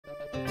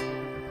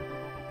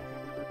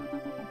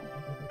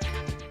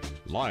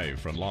Live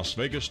from Las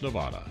Vegas,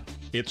 Nevada,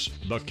 it's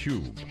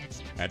theCUBE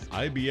at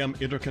IBM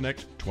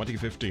InterConnect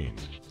 2015.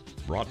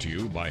 Brought to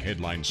you by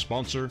headline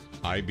sponsor,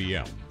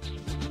 IBM.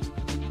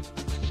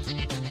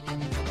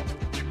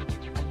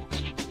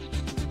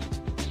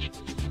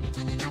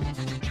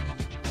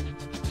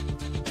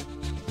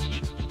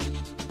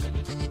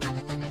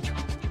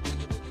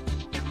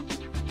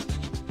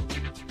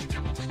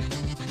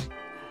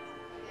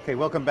 Okay,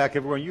 welcome back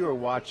everyone. You are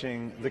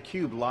watching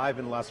theCUBE live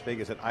in Las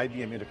Vegas at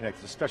IBM InterConnect.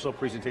 It's a special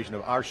presentation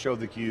of our show,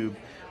 theCUBE,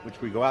 which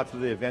we go out to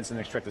the events and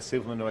extract the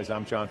signal and noise.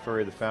 I'm John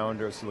Furrier, the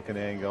founder of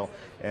SiliconANGLE,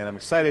 and I'm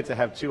excited to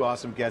have two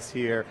awesome guests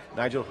here.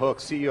 Nigel Hook,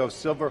 CEO of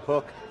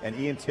SilverHook, and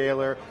Ian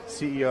Taylor,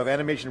 CEO of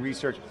Animation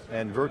Research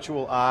and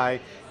Virtual Eye,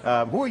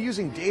 who are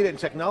using data and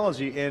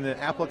technology in an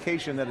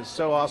application that is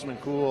so awesome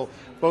and cool,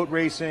 boat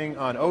racing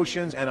on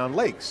oceans and on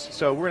lakes.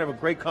 So we're going to have a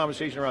great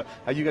conversation around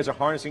how you guys are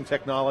harnessing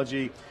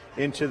technology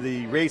into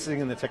the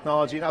racing and the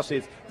technology, and I'll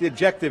say the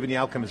objective and the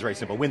outcome is very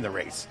simple: win the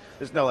race.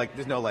 There's no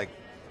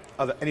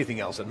anything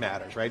else that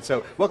matters, right?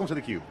 So welcome to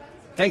theCUBE.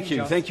 Thank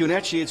you, and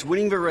actually it's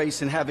winning the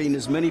race and having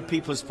as many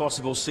people as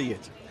possible see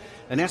it.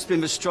 And that's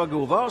been the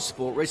struggle of our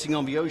sport, racing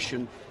on the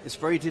ocean. It's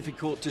very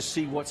difficult to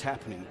see what's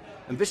happening.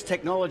 And this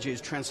technology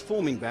is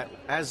transforming that,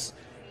 as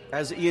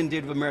Ian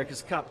did with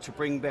America's Cup, to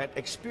bring that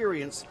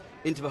experience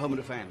into the home of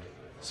the fan.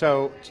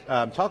 So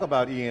talk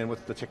about, Ian,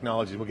 with the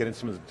technology. We'll get into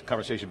some of the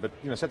conversation, but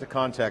set the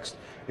context.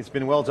 It's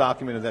been well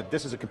documented that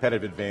this is a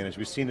competitive advantage.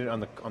 We've seen it on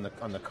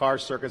the car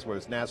circuits, whether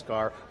it's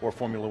NASCAR or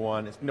Formula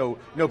One. It's no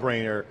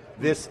brainer.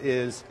 This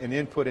is an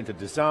input into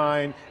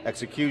design,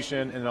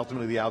 execution, and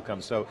ultimately the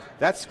outcome. So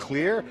that's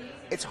clear.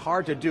 It's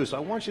hard to do. So I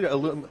want you to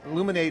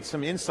illuminate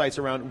some insights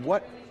around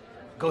what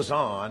goes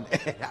on,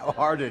 how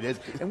hard it is,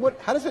 and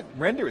how does it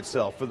render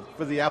itself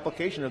for the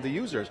application of the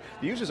users?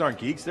 The users aren't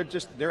geeks,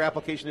 their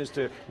application is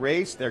to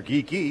race, they're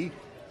geeky,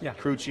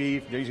 crew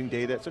chief, they're using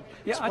data, so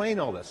explain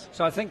all this.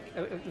 So I think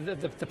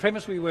the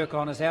premise we work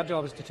on is our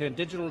job is to turn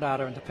digital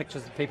data into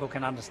pictures that people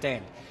can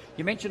understand.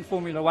 You mentioned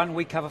Formula One,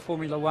 we cover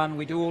Formula One,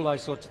 we do all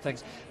those sorts of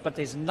things, but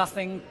there's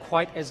nothing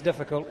quite as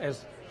difficult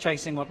as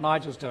chasing what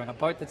Nigel's doing, a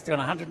boat that's doing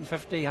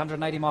 150,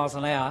 180 miles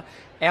an hour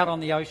out on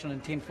the ocean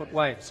in 10-foot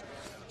waves.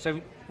 So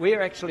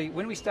we're actually,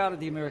 when we started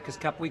the America's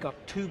Cup, we got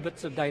 2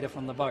 bits of data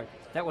from the boat.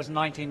 That was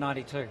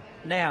 1992.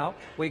 Now,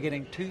 we're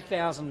getting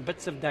 2,000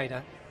 bits of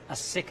data a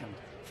second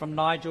from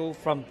Nigel,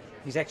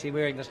 he's actually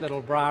wearing this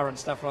little bra and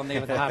stuff on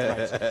there with the heart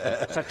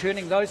rates. So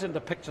turning those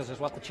into pictures is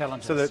what the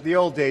challenge is. So the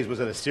old days,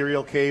 was it a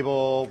serial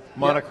cable,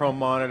 monochrome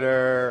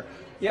monitor?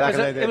 Yeah,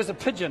 it was a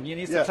pigeon. You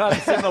need to tie the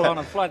signal on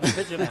and fly the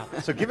pigeon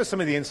out. So give us some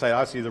of the insight.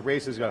 Obviously, the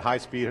race has got high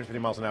speed, 150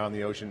 miles an hour on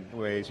the ocean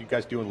waves. You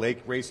guys doing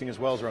lake racing as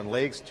well? Is there on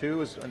lakes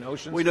too, on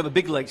oceans? Well, the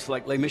big lakes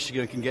like Lake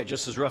Michigan can get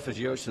just as rough as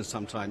the ocean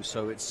sometimes.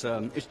 So it's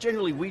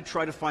generally, we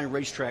try to find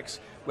racetracks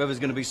where there's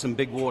going to be some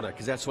big water,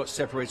 because that's what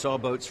separates our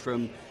boats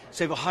from,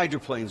 say, the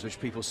hydroplanes,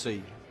 which people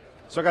see.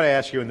 So I got to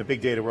ask you, in the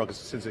big data world,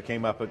 since it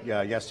came up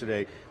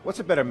yesterday, what's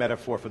a better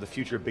metaphor for the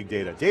future of big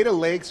data? Data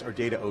lakes or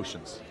data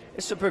oceans?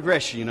 It's a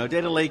progression,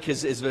 Data lake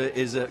is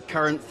a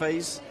current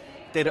phase.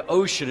 Data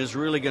ocean is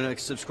really going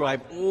to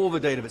subscribe all the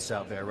data that's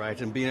out there, right?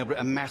 And being able to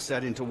amass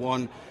that into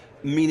one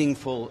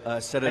meaningful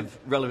set of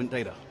relevant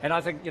data. And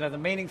I think, the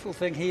meaningful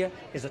thing here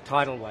is a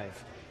tidal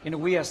wave.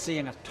 We are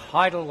seeing a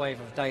tidal wave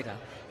of data.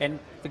 And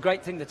the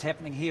great thing that's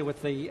happening here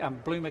with the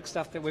Bluemix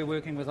stuff that we're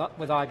working with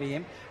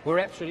IBM, we're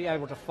actually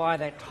able to fire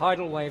that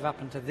tidal wave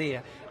up into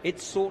there. It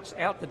sorts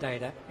out the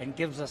data and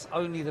gives us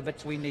only the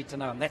bits we need to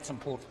know, and that's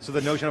important. So the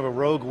notion of a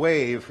rogue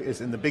wave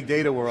is in the big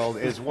data world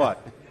is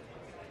what?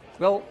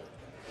 Well,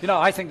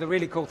 I think the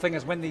really cool thing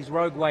is when these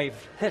rogue wave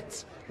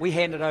hits, we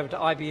hand it over to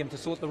IBM to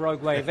sort the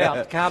rogue wave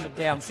out, calm it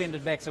down, send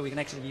it back so we can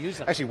actually use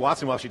it. Actually,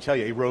 Watson will actually tell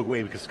you a rogue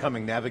wave because it's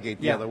coming, nagate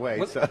the other way.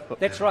 Well, so.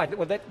 That's right.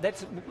 Well,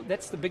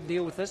 that's the big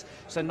deal with this.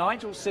 So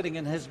Nigel's sitting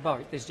in his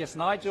boat. There's just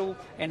Nigel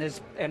and his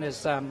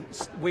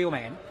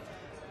wheelman.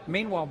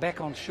 Meanwhile,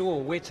 back on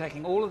shore, we're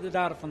taking all of the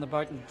data from the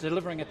boat and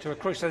delivering it to a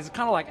crew. So there's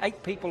kind of like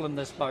 8 people in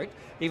this boat,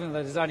 even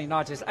though there's only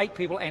Nigel. There's 8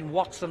 people and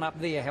Watson up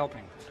there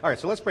helping. All right,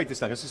 so let's break this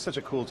down. This is such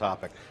a cool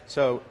topic.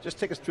 So just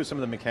take us through some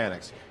of the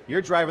mechanics.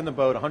 You're driving the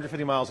boat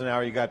 150 miles an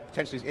hour. You got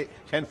potentially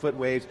 10-foot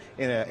waves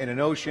in an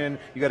ocean.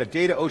 You got a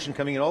data ocean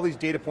coming in. All these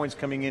data points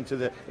coming into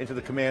the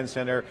command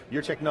center.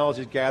 Your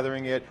technology is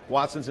gathering it.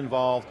 Watson's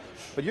involved.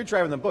 But you're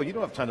driving the boat. You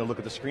don't have time to look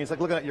at the screen. It's like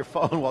looking at your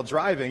phone while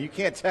driving. You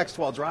can't text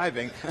while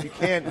driving. You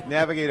can't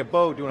navigate a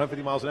boat doing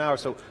 150 miles an hour.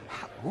 So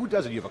who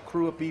does it? You have a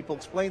crew of people.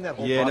 Explain that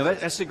whole process. No,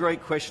 that's a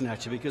great question,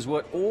 actually, because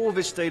all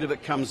this data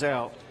that comes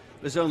out,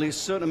 there's only a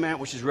certain amount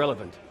which is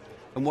relevant.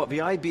 And what the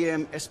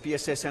IBM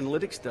SPSS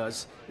Analytics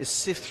does is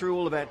sift through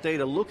all of that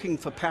data, looking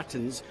for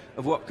patterns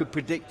of what could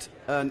predict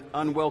an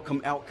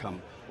unwelcome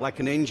outcome, like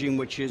an engine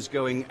which is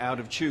going out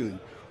of tune,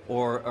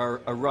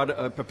 or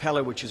a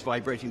propeller which is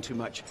vibrating too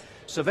much.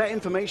 So that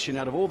information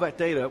out of all that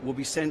data will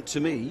be sent to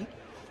me,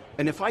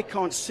 and if I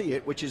can't see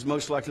it, which is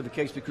most likely the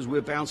case because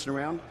we're bouncing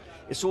around,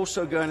 it's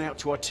also going out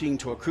to our team,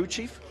 to our crew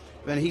chief,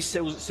 and he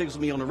signals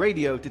me on the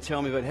radio to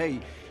tell me that, hey,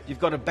 you've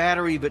got a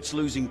battery that's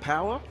losing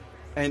power,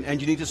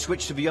 and you need to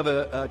switch to the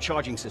other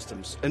charging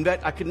systems. And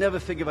that, I could never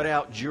figure that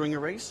out during a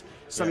race.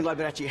 Something like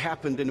that actually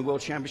happened in the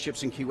World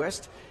Championships in Key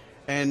West,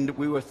 and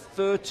we were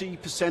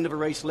 30% of a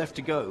race left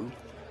to go,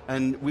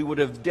 and we would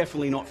have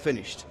definitely not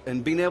finished.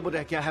 And being able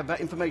to have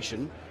that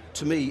information,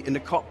 to me, in the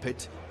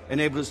cockpit,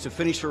 enabled us to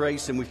finish the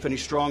race, and we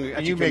finished strong.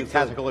 And you make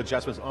tactical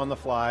adjustments on the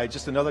fly,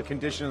 just another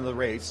condition of the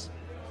race,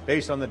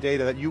 based on the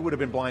data that you would have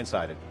been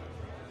blindsided.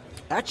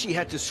 Actually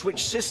had to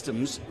switch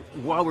systems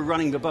while we're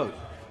running the boat,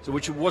 so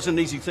which was an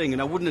easy thing,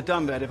 and I wouldn't have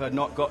done that if I'd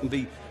not gotten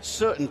the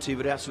certainty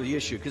that that's the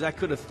issue, because I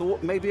could have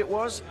thought maybe it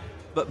was,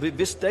 but with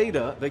this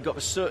data, they got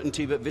the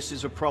certainty that this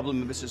is a problem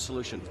and this is a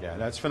solution. Yeah,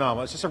 that's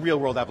phenomenal. It's just a real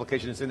world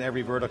application. It's in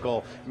every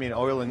vertical. I mean,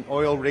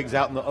 oil rigs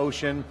out in the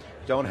ocean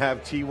don't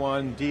have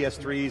T1,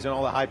 DS3s, and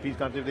all the high-speed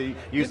connectivity,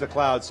 use the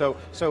cloud. So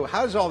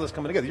how does all this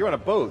come together? You're on a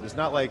boat. It's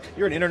not like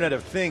you're an Internet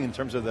of Thing in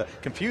terms of the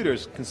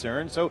computers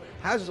concerned. So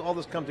how does all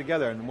this come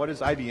together, and what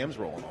is IBM's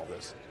role in all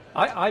this?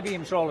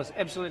 IBM's role is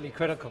absolutely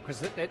critical, because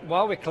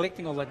while we're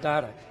collecting all that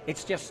data,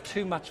 it's just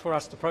too much for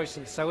us to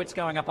process. So it's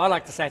going up, I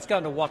like to say, it's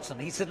going to Watson.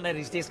 He's sitting at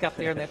his desk up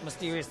there in that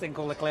mysterious thing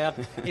called the cloud.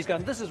 He's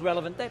going, this is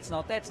relevant, that's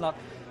not.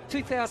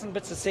 2,000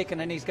 bits a second,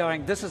 and he's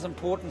going, this is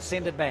important,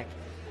 send it back.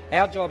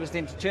 Our job is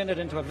then to turn it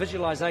into a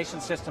visualization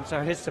system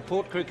so his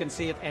support crew can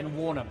see it and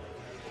warn him.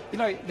 You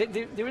know,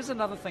 there is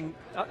another thing.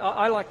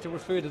 I like to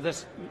refer to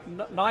this.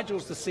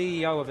 Nigel's the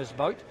CEO of his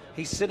boat.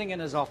 He's sitting in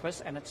his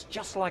office, and it's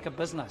just like a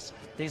business.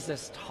 There's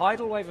this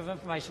tidal wave of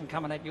information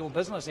coming at your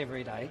business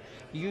every day.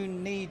 You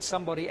need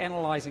somebody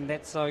analyzing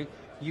that, so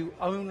you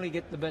only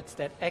get the bits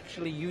that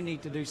actually you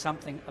need to do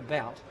something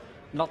about,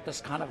 not this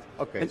kind of...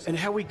 Okay. And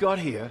how we got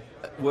here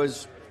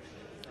was,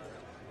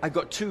 I've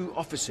got two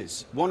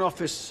offices. One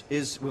office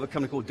is with a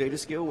company called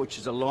DataScale, which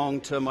is a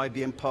long-term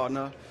IBM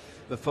partner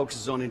that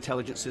focuses on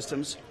intelligent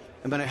systems.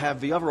 And then I have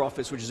the other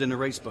office, which is in the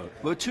race boat.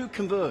 Well, the two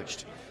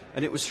converged,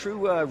 and it was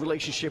through a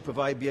relationship with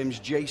IBM's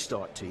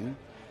JSTART team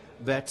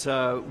that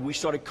we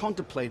started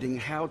contemplating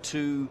how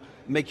to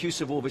make use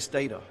of all this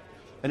data.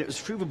 And it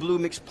was through the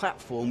Bluemix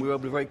platform we were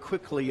able to very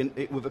quickly,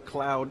 with a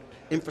cloud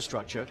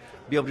infrastructure,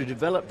 be able to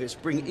develop this,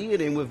 bring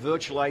Ian in with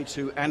VirtualEye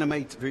to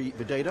animate the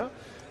data,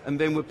 and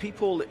then with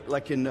people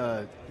like in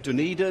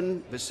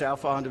Dunedin, the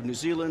South Island of New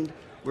Zealand,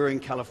 we're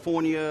in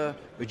California,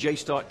 the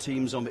JSTART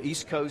teams on the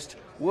East Coast,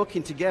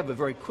 working together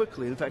very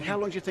quickly. In fact, how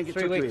long do you think it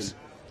took 3 weeks.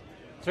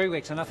 3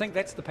 weeks, and I think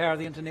that's the power of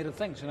the Internet of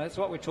Things. You know, that's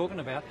what we're talking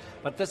about,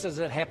 but this is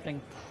it happening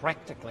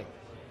practically.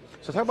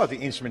 So talk about the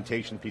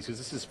instrumentation piece, because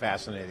this is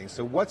fascinating.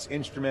 So what's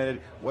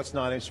instrumented, what's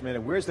not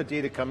instrumented, where's the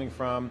data coming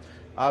from?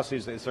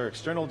 Obviously, is there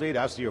external data?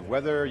 Obviously, you have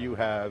weather, you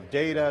have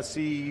data,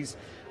 seas.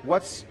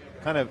 What's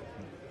kind of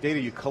data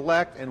you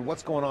collect, and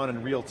what's going on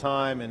in real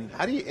time, and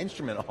how do you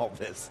instrument all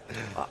this?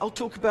 I'll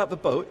talk about the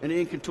boat, and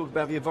Ian can talk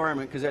about the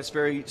environment, because that's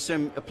very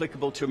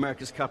applicable to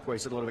America's Cup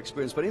race, a lot of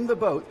experience. But in the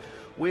boat,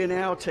 we're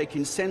now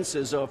taking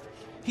sensors of,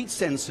 heat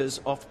sensors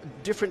of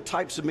different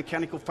types of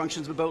mechanical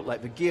functions of the boat,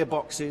 like the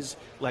gearboxes,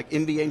 like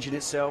in the engine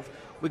itself.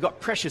 We've got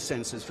pressure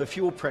sensors for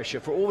fuel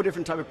pressure, for all the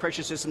different type of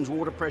pressure systems,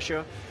 water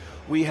pressure.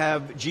 We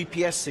have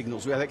GPS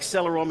signals, we have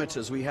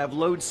accelerometers, we have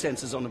load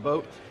sensors on the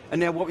boat. And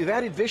now what we've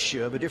added this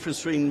year, the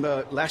difference between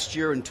last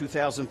year and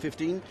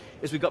 2015,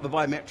 is we've got the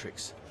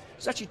biometrics.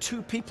 There's actually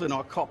two people in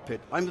our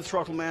cockpit. I'm the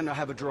throttle man, I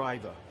have a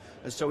driver.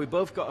 And so we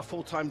both got a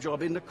full-time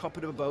job in the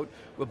cockpit of a boat.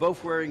 We're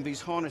both wearing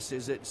these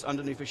harnesses. It's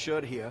underneath the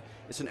shirt here.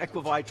 It's an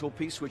equivital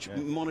piece which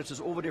monitors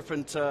all the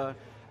different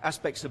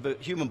aspects of the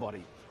human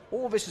body.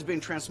 All this has been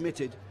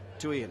transmitted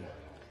to Ian.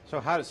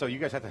 So you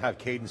guys have to have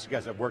cadence, you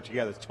guys have worked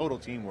together, it's total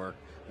teamwork.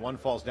 One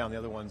falls down, the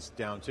other one's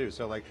down too.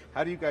 So like,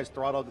 how do you guys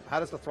throttle, how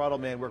does the throttle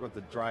man work with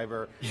the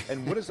driver?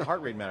 And what does the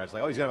heart rate matter? It's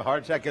like, oh, he's gonna have a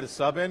heart attack, get a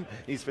sub in,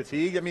 he's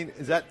fatigued. I mean,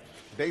 is that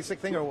basic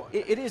thing or what?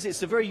 It is,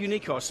 it's a very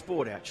unique our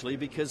sport actually,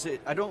 because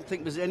I don't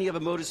think there's any other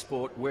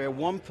motorsport where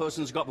one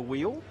person's got the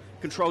wheel,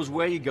 controls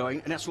where you're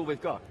going, and that's all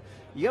they've got.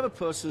 The other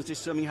person's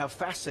determining how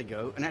fast they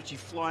go and actually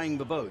flying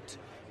the boat.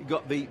 You've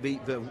got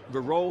the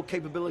roll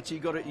capability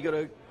you got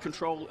to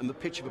control, and the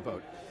pitch of the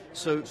boat.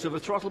 So the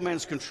throttle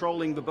man's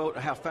controlling the boat,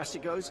 how fast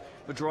it goes.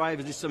 The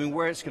driver is determining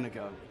where it's going to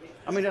go.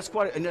 I mean, that's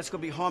quite, and that's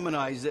going to be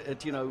harmonized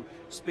at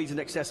speeds in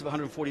excess of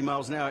 140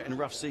 miles an hour in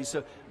rough seas.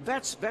 So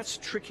that's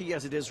tricky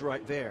as it is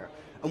right there.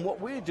 And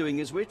what we're doing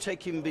is we're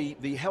taking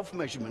the health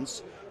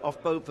measurements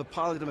of both the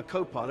pilot and the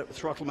co-pilot, the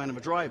throttle man and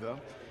the driver,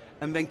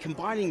 and then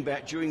combining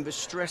that during the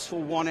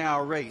stressful 1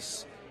 hour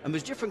race. And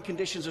there's different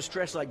conditions of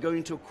stress, like going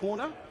into a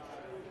corner.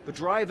 The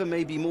driver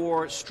may be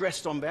more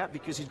stressed on that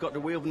because he's got the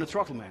wheel than the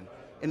throttle man.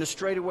 In the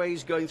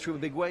straightaways, going through the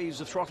big waves,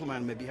 the throttle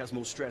man maybe has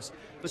more stress.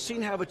 But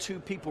seeing how the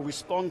two people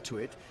respond to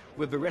it,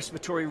 with the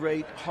respiratory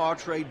rate,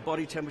 heart rate,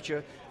 body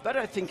temperature, that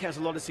I think has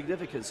a lot of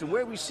significance. And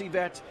where we see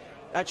that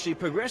actually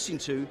progressing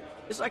to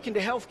is like into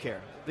healthcare,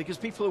 because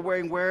people are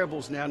wearing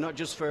wearables now, not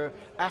just for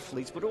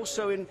athletes, but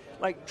also in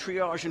like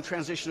triage and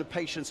transition of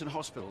patients in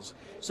hospitals.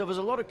 So there's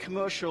a lot of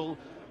commercial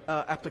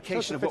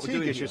application of what we're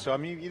doing issue. here. So I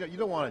mean, you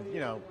don't want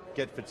to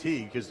get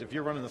fatigued, because if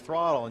you're running the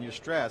throttle and you're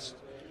stressed,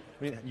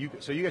 I mean,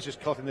 so you guys just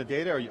collecting the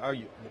data, or are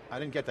you? I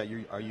didn't get that.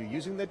 Are you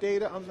using the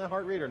data on the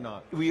heart rate or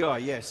not? We are,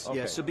 yes, Okay.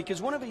 yes. So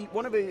because one of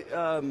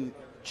the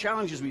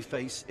challenges we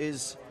face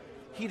is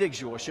heat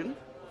exhaustion.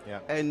 Yeah.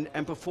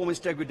 And performance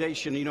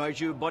degradation. You know, as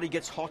your body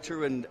gets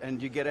hotter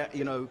and you get at,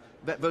 you know,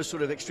 those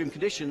sort of extreme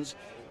conditions,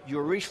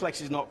 your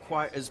reflex is not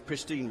quite as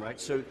pristine, right?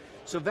 So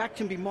that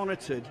can be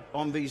monitored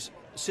on these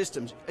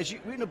systems. As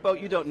you're in a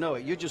boat, you don't know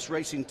it. You're just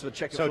racing to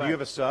check. So do you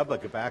have a sub,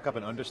 like a backup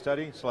and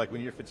understudy? So like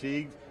when you're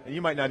fatigued, and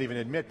you might not even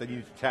admit that you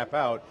need to tap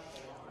out.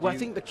 Well, I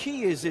think the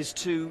key is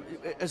to,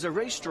 as a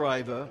race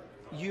driver,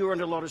 you're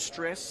under a lot of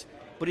stress.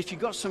 But if you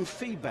got some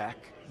feedback,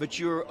 but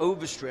you're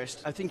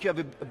overstressed, I think you have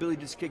the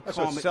ability to calm it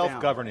down. So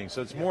self-governing,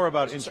 so it's more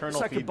about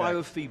internal feedback. It's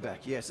like feedback. a biofeedback,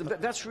 yes. And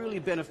that's really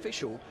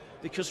beneficial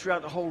because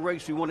throughout the whole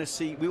race we want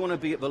to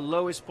be at the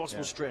lowest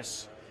possible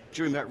stress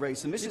during that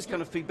race. And this is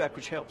kind of feedback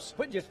which helps.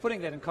 But just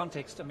putting that in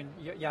context, I mean,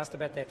 you asked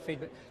about that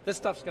feedback. This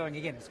stuff's going,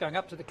 again, it's going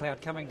up to the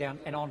cloud, coming down,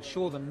 and on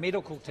shore the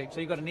medical team, so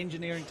you've got an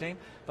engineering team,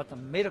 but the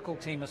medical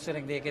team is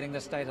sitting there getting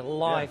this data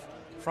live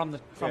from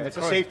the it's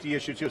crew. a safety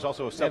issue too. It's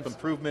also a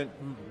self-improvement.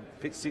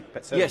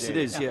 Yes, it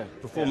is,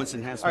 performance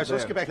enhancement. All right, so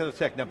let's get back to the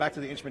tech. Now back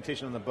to the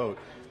instrumentation on the boat.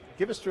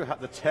 Give us through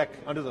the tech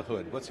under the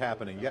hood. What's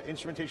happening? You got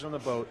instrumentation on the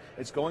boat.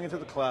 It's going into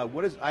the cloud.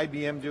 What is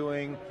IBM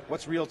doing?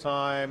 What's real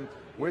time?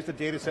 Where's the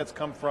data sets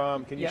come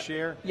from? Can you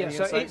share? Yeah,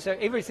 so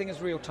everything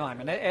is real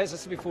time. And as I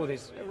said before,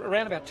 there's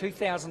around about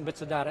 2,000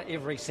 bits of data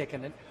every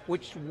second,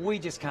 which we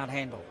just can't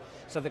handle.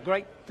 So the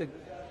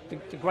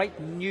great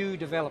new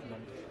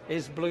development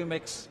is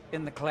Bluemix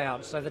in the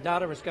cloud. So the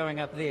data is going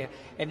up there,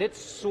 and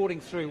it's sorting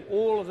through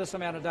all of this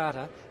amount of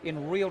data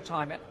in real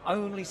time and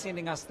only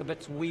sending us the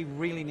bits we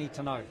really need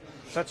to know.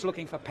 So it's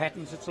looking for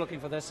patterns, it's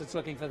looking for this, it's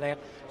looking for that.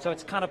 So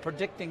it's kind of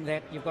predicting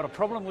that you've got a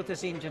problem with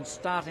this engine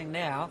starting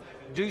now,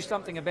 do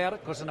something about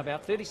it, because in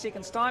about 30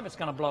 seconds time, it's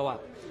going to blow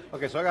up.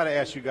 Okay, so I got to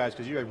ask you guys,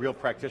 because you have real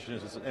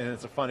practitioners, and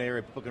it's a fun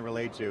area people can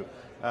relate to. We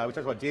talked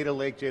about data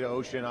lake, data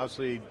ocean.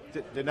 Obviously,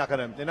 they're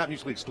not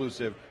mutually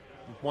exclusive.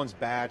 One's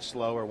batch,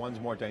 slower, one's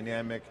more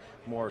dynamic,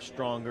 more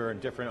stronger and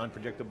different,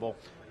 unpredictable.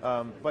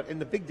 But in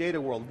the big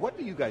data world, what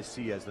do you guys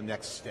see as the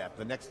next step,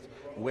 the next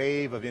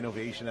wave of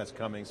innovation that's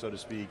coming, so to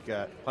speak,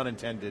 pun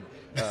intended,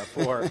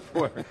 for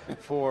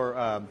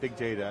big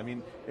data? I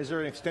mean, is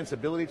there an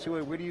extensibility to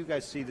it? Where do you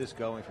guys see this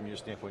going from your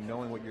standpoint,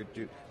 knowing what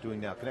you're doing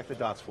now? Connect the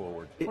dots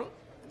forward. I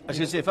was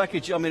going to say, if I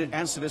could jump in and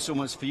answer this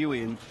almost for you,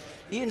 Ian.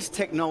 Ian's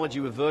technology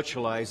with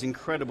Virtualize is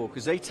incredible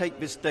because they take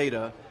this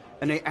data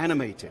and they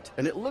animate it,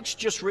 and it looks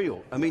just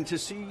real. I mean, to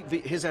see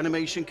his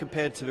animation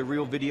compared to the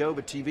real video,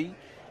 the TV,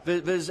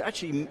 there's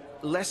actually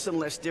less and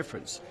less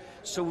difference.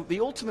 So the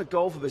ultimate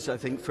goal for this, I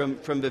think,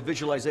 from the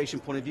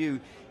visualization point of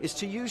view, is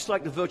to use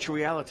like the virtual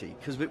reality,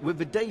 because with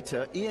the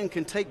data, Ian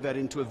can take that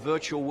into a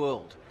virtual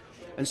world.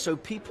 And so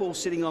people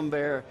sitting on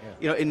their,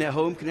 in their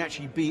home can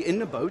actually be in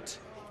the boat,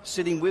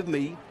 sitting with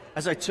me.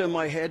 As I turn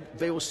my head,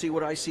 they will see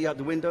what I see out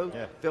the window.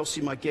 Yeah. They'll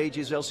see my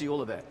gauges, they'll see all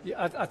of that.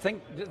 Yeah, I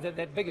think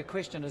that bigger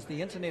question is the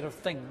Internet of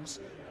Things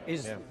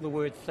is the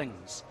word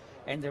things.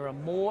 And there are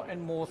more and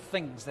more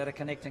things that are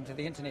connecting to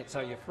the Internet.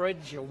 So your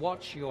fridge, your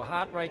watch, your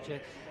heart rate,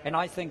 and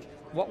I think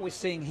what we're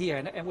seeing here,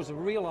 and it was a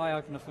real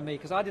eye-opener for me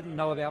because I didn't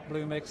know about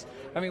Bluemix.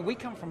 I mean, we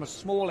come from a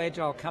small,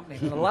 agile company.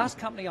 And the last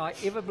company I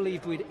ever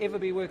believed we'd ever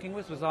be working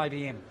with was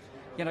IBM.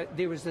 You know,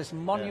 there was this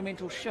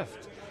monumental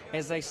shift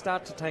as they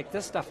start to take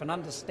this stuff and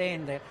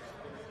understand that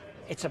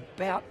it's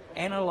about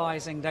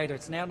analyzing data.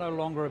 It's now no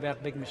longer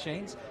about big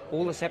machines.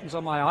 All this happens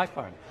on my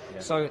iPhone.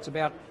 Yeah. So it's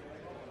about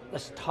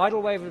this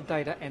tidal wave of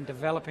data and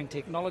developing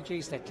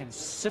technologies that can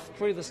sift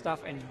through the stuff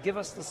and give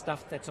us the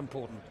stuff that's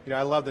important. You know,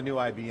 I love the new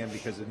IBM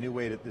because the new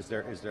way is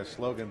their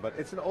slogan, but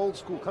it's an old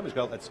school company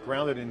that's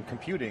grounded in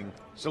computing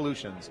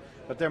solutions.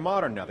 But they're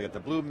modern now. They got the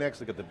Bluemix,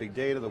 they got the big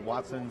data, the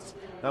Watsons,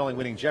 not only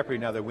winning Jeopardy,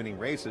 now they're winning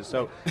races.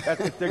 So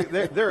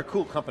they're a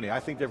cool company. I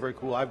think they're very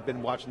cool. I've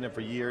been watching them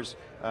for years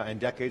and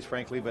decades,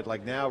 frankly, but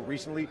like now,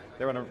 recently,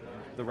 they're on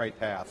the right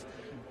path.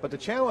 But the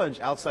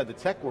challenge outside the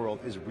tech world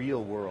is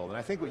real world. And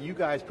I think what you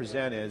guys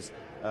present is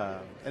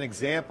an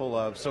example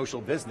of social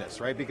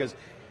business, right? Because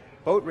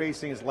boat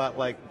racing is a lot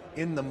like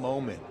in the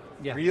moment,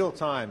 real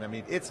time. I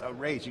mean, it's a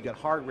race. You got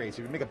heart race.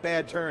 If you make a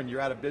bad turn, you're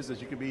out of business.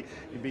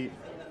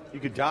 You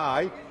could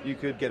die, you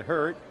could get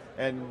hurt,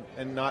 and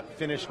not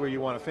finish where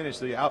you want to finish.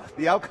 So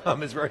the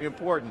outcome is very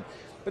important.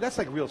 But that's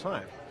like real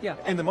time. Yeah.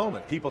 In the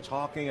moment, people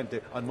talking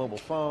on mobile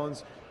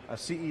phones. A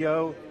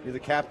CEO, you're the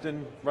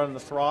captain running the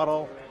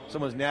throttle,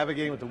 someone's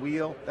navigating with the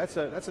wheel. That's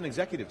an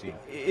executive team.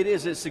 It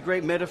is. It's a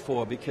great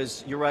metaphor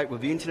because you're right, with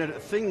the Internet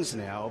of Things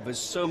now, there's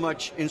so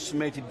much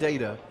instrumented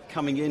data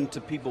coming into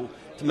people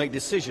to make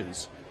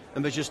decisions,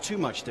 and there's just too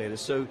much data.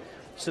 So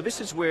this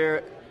is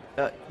where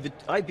the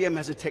IBM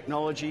has a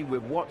technology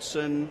with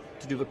Watson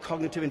to do the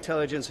cognitive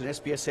intelligence and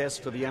SPSS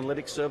for the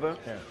analytics server.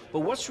 Yeah. But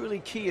what's really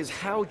key is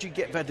how do you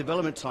get that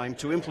development time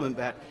to implement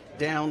that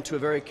down to a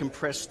very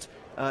compressed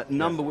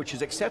number which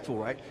is acceptable,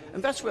 right?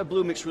 And that's where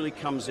Bluemix really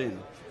comes in.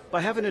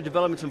 by having a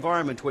development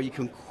environment where you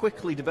can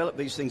quickly develop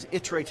these things,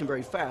 iterate them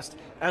very fast,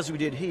 as we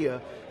did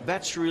here,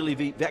 that's really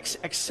the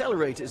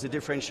accelerator is the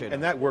differentiator.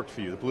 And that worked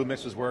for you. The Blue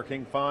Mix was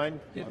working fine,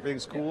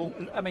 everything's cool.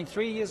 I mean,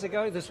 3 years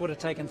ago, this would have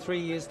taken 3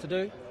 years to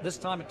do. This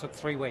time it took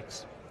 3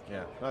 weeks.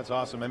 Yeah, that's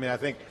awesome. I mean, I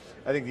think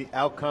the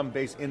outcome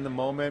based in the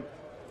moment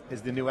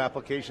is the new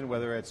application,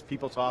 whether it's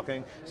people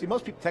talking. See,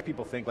 most tech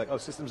people think like, oh,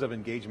 systems of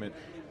engagement.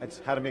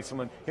 It's how to make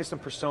someone, here's some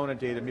persona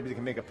data, maybe they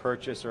can make a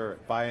purchase or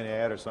buy an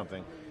ad or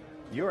something.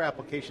 Your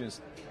application is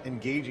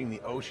engaging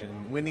the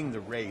ocean, winning the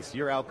race.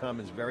 Your outcome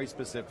is very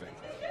specific.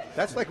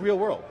 That's like real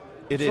world.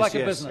 It's like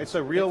a business. It's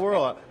a real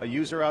world. A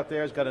user out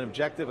there has got an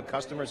objective, a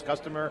customer's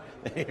customer.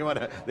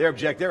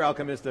 Their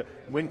outcome is to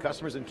win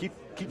customers and keep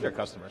their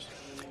customers.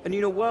 And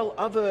you know, while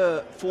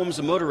other forms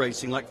of motor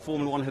racing, like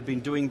Formula One, have been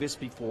doing this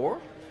before,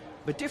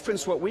 the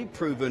difference, what we've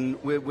proven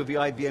with the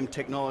IBM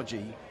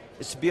technology,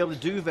 is to be able to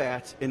do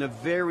that in a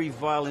very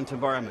violent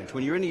environment.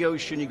 When you're in the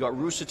ocean, you've got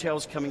rooster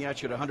tails coming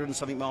at you at 100 and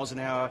something miles an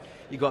hour,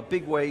 you've got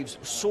big waves,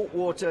 salt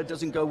water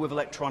doesn't go with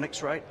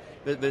electronics, right?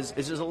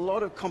 There's a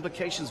lot of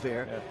complications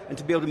there, and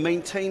to be able to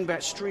maintain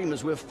that stream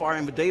as we're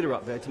firing the data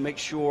up there to make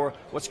sure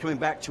what's coming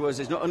back to us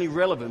is not only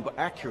relevant, but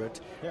accurate,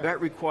 that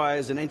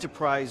requires an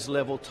enterprise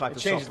level type of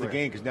software. It changes the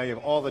game, because now you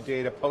have all the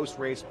data,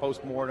 post-race,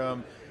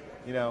 post-mortem,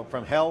 you know,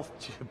 from health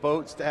to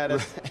boat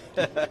status.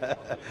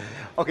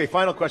 Okay,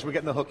 final question. We're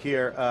getting the hook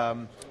here.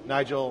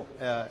 Nigel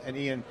and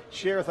Ian,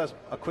 share with us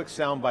a quick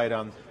soundbite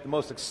on the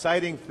most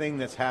exciting thing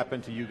that's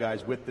happened to you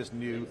guys with this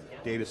new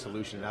data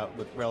solution out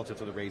relative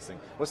to the racing.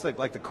 What's the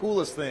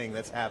coolest thing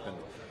that's happened?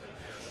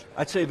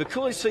 I'd say the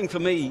coolest thing for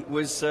me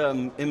was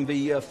in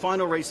the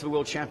final race of the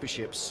World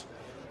Championships.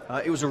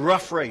 It was a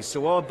rough race,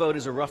 so our boat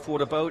is a rough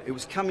water boat. It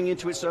was coming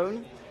into its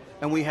own,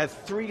 and we had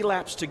 3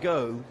 laps to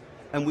go.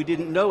 And we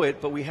didn't know it,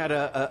 but we had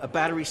a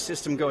battery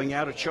system going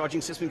out, a charging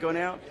system going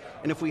out,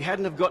 and if we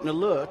hadn't have gotten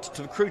alert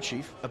to the crew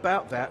chief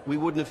about that, we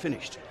wouldn't have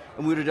finished.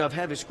 And we would have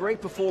had this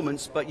great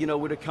performance, but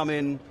would have come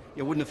in,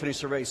 wouldn't have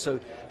finished the race. So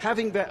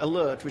having that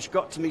alert, which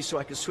got to me so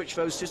I could switch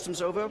those systems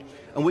over,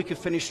 and we could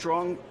finish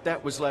strong,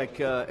 that was like,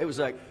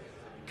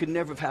 could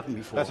never have happened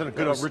before. That's a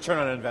good return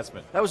on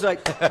investment. That was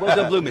like, well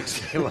done, Blue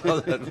Mix.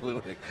 Well done,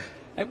 Blue Mix.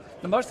 And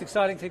the most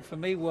exciting thing for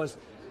me was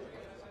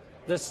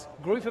this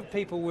group of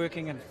people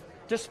working in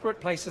disparate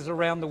places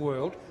around the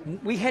world.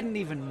 We hadn't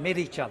even met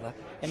each other,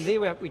 and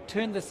there we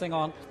turned this thing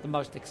on. The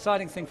most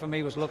exciting thing for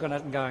me was looking at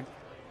it and going,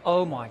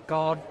 oh my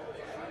God,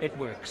 it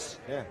works.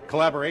 Yeah,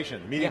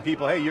 collaboration, meeting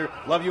people. Hey,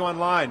 love you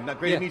online. Not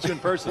great to meet you in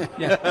person.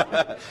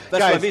 That's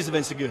why these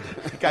events are good.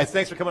 Guys,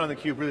 thanks for coming on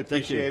theCUBE. Really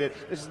appreciate it.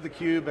 This is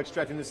theCUBE,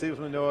 extracting the signal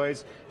from the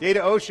noise.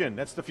 Data ocean,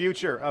 that's the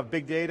future of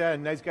big data,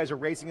 and these guys are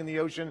racing in the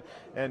ocean.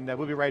 And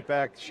we'll be right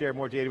back. Share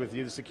more data with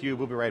you. This is theCUBE.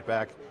 We'll be right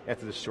back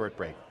after this short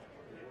break.